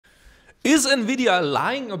Is Nvidia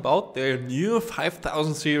lying about their new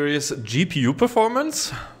 5000 series GPU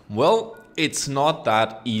performance? Well, it's not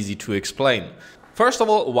that easy to explain. First of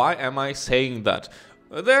all, why am I saying that?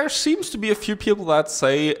 There seems to be a few people that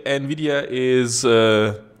say Nvidia is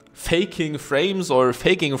faking frames or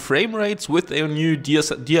faking frame rates with their new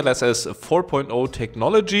DLSS 4.0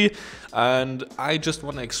 technology, and I just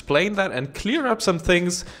want to explain that and clear up some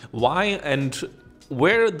things, why and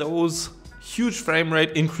where those huge frame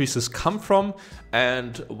rate increases come from,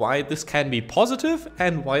 and why this can be positive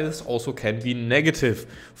and why this also can be negative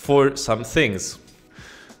for some things.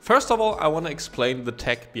 First of all, I want to explain the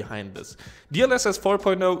tech behind this. DLSS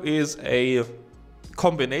 4.0 is a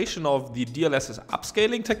combination of the DLSS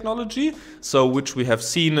upscaling technology, which we have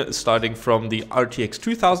seen starting from the RTX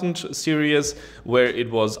 2000 series, where it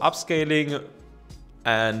was upscaling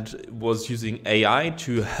and was using AI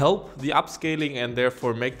to help the upscaling and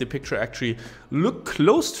therefore make the picture actually look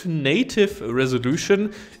close to native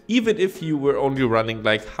resolution, even if you were only running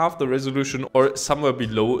like half the resolution or somewhere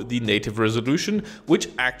below the native resolution, which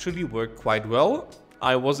actually worked quite well.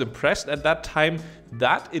 I was impressed at that time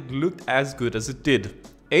that it looked as good as it did.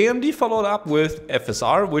 AMD followed up with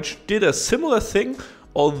FSR, which did a similar thing,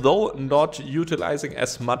 although not utilizing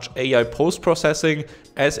as much AI post-processing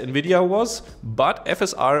as Nvidia was, but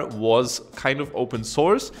FSR was kind of open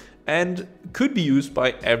source and could be used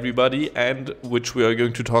by everybody, and which we are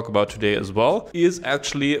going to talk about today as well, is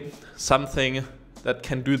actually something that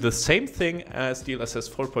can do the same thing as DLSS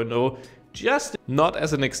 4.0, just not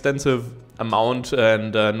as an extensive amount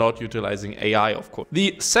and not utilizing AI, of course.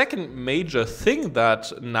 The second major thing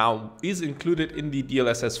that now is included in the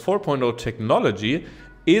DLSS 4.0 technology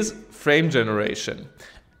is frame generation.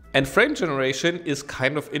 And frame generation is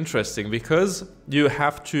kind of interesting because you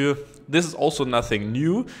have to, this is also nothing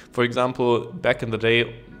new. For example, back in the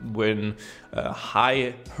day when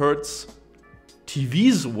high hertz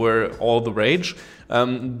TVs were all the rage,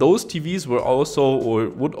 those TVs were also, or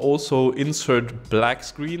would also insert black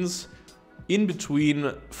screens in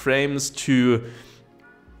between frames to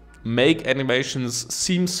make animations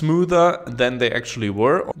seem smoother than they actually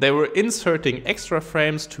were. They were inserting extra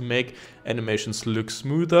frames to make animations look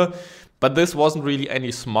smoother, but this wasn't really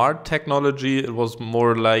any smart technology. It was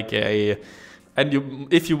more like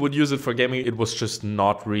if you would use it for gaming, it was just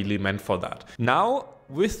not really meant for that. Now,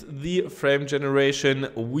 with the frame generation,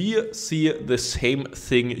 we see the same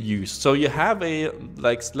thing used. So you have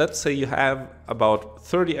let's say you have about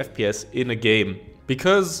 30 FPS in a game,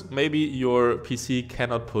 because maybe your PC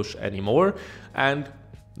cannot push anymore, and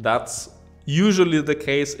that's usually the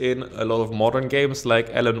case in a lot of modern games like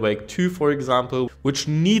Alan Wake 2, for example, which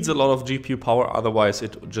needs a lot of GPU power, otherwise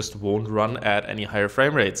it just won't run at any higher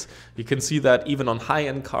frame rates. You can see that even on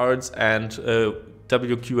high-end cards and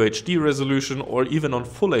WQHD resolution, or even on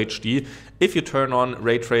full HD, if you turn on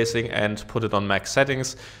ray tracing and put it on max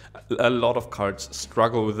settings, a lot of cards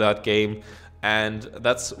struggle with that game. And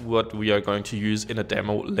that's what we are going to use in a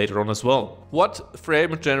demo later on as well. What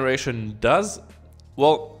frame generation does?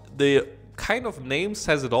 Well, the kind of name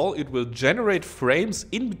says it all. It will generate frames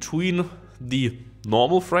in between the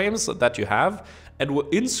normal frames that you have and will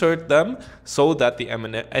insert them so that the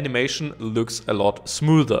animation looks a lot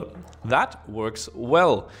smoother. That works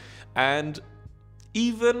well. And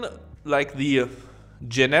even like the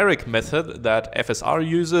generic method that FSR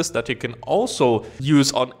uses, that you can also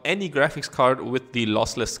use on any graphics card with the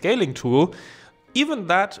lossless scaling tool, even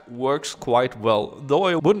that works quite well, though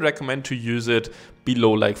I wouldn't recommend to use it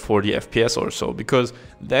below like 40 FPS or so, because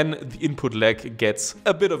then the input lag gets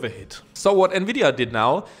a bit of a hit. So what Nvidia did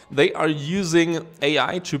now, they are using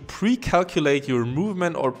AI to pre-calculate your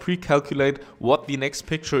movement or pre-calculate what the next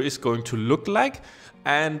picture is going to look like,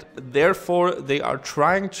 and therefore they are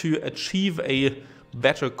trying to achieve a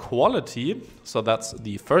better quality. So that's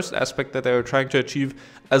the first aspect that they are trying to achieve,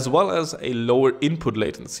 as well as a lower input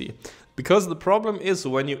latency. Because the problem is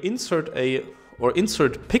when you insert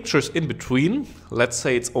pictures in between, let's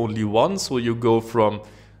say it's only one, so you go from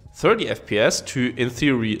 30 FPS to, in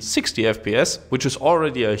theory, 60 FPS, which is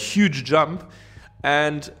already a huge jump,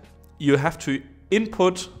 and you have to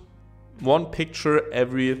input one picture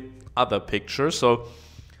every other picture. So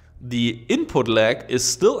the input lag is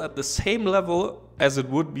still at the same level as it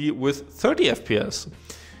would be with 30 FPS.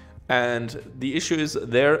 And the issue is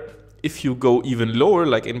there, if you go even lower,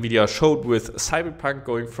 like Nvidia showed with Cyberpunk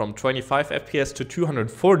going from 25 FPS to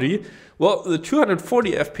 240, well, the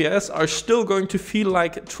 240 FPS are still going to feel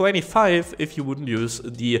like 25 if you wouldn't use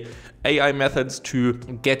the AI methods to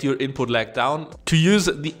get your input lag down. To use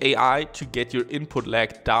the AI to get your input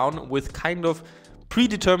lag down with kind of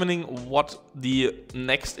predetermining what the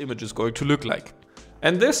next image is going to look like.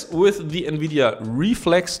 And this with the Nvidia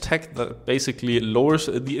reflex tech that basically lowers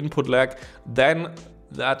the input lag, then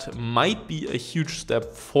that might be a huge step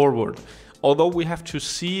forward. Although we have to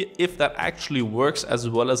see if that actually works as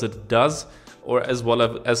well as it does, or as well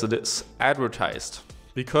as it is advertised.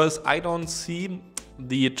 Because I don't see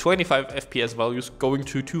the 25 FPS values going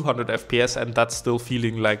to 200 FPS and that's still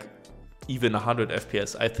feeling like even 100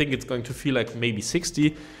 FPS. I think it's going to feel like maybe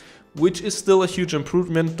 60, which is still a huge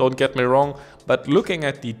improvement, don't get me wrong. But looking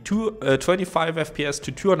at the 25 FPS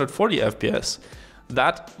to 240 FPS,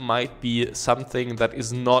 that might be something that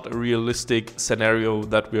is not a realistic scenario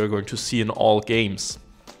that we are going to see in all games.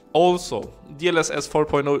 Also, DLSS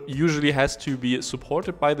 4.0 usually has to be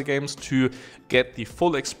supported by the games to get the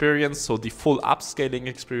full experience, so the full upscaling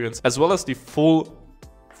experience, as well as the full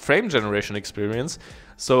frame generation experience.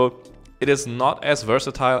 So it is not as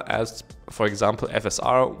versatile as, for example,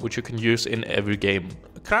 FSR, which you can use in every game.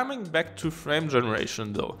 Coming back to frame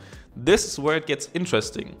generation though, this is where it gets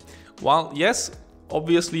interesting. While yes,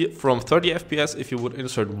 obviously from 30 FPS, if you would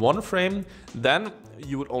insert one frame, then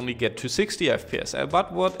you would only get to 60 FPS.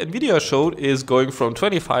 But what Nvidia showed is going from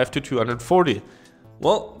 25 to 240.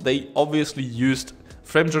 Well, they obviously used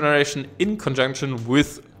frame generation in conjunction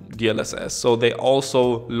with DLSS. So they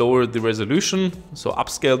also lowered the resolution, so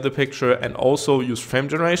upscaled the picture and also used frame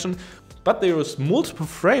generation. But there was multiple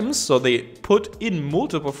frames, so they put in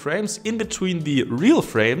multiple frames in between the real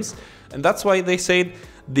frames. And that's why they say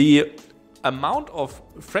the amount of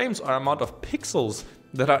frames or amount of pixels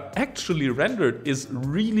that are actually rendered is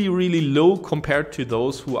really, really low compared to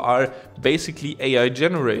those who are basically AI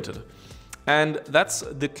generated. And that's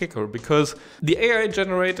the kicker, because the AI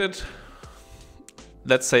generated,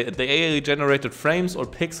 let's say the AI generated frames or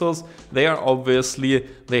pixels,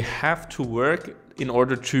 they have to work in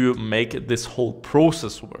order to make this whole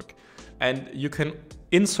process work. And you can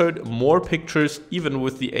insert more pictures even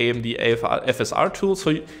with the AMD FSR tool.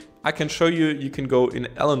 So I can show you, you can go in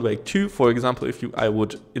Alan Wake 2, for example, if I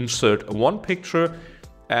would insert one picture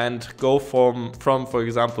and go from for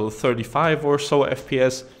example, 35 or so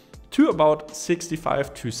FPS to about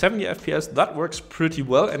 65 to 70 FPS, that works pretty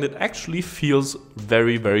well and it actually feels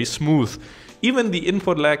very, very smooth. Even the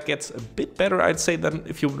input lag gets a bit better, I'd say, than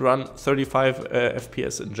if you would run 35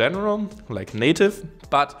 FPS in general, like native.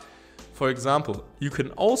 But for example, you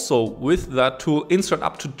can also, with that tool, insert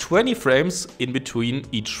up to 20 frames in between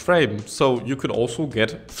each frame. So you could also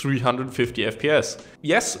get 350 FPS.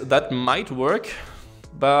 Yes, that might work,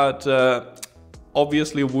 but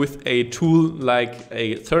obviously with a tool like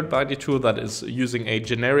a third-party tool that is using a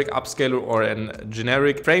generic upscaler or a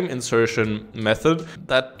generic frame insertion method,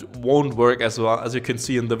 that won't work as well. As you can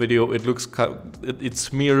see in the video, it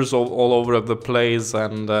smears all over the place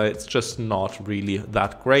and it's just not really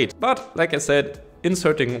that great. But like I said,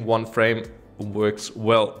 inserting one frame works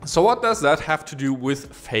well. So what does that have to do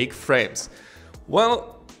with fake frames?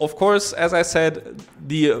 Well, of course, as I said,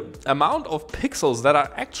 the amount of pixels that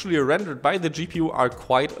are actually rendered by the GPU are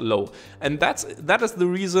quite low. And that is the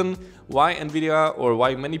reason why Nvidia, or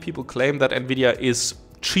why many people claim that Nvidia is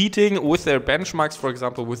cheating with their benchmarks, for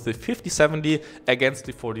example, with the 5070 against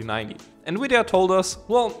the 4090. Nvidia told us,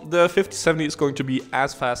 well, the 5070 is going to be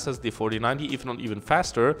as fast as the 4090, if not even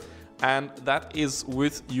faster. And that is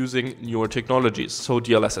with using newer technologies. So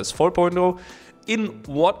DLSS 4.0. In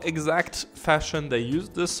what exact fashion they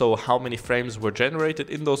used this, so how many frames were generated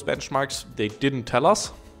in those benchmarks, they didn't tell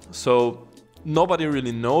us. So nobody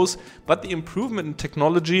really knows, but the improvement in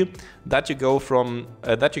technology that you get from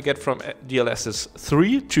DLSS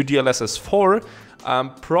 3 to DLSS 4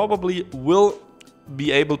 probably will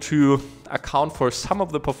be able to account for some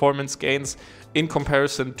of the performance gains in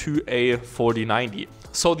comparison to a 4090.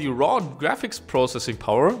 So the raw graphics processing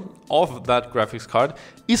power of that graphics card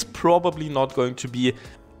is probably not going to be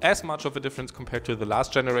as much of a difference compared to the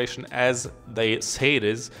last generation as they say it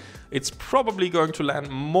is. It's probably going to land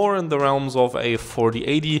more in the realms of a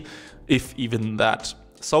 4080, if even that.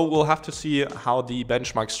 So we'll have to see how the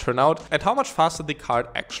benchmarks turn out and how much faster the card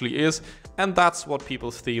actually is. And that's what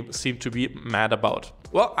people seem to be mad about.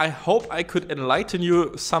 Well, I hope I could enlighten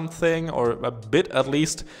you something, or a bit at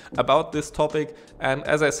least, about this topic. And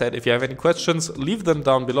as I said, if you have any questions, leave them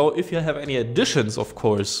down below. If you have any additions, of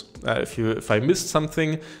course, if I missed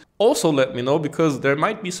something, also let me know, because there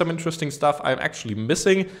might be some interesting stuff I'm actually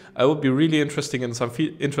missing. I would be really interested in some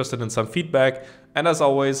feedback. And as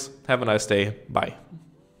always, have a nice day. Bye.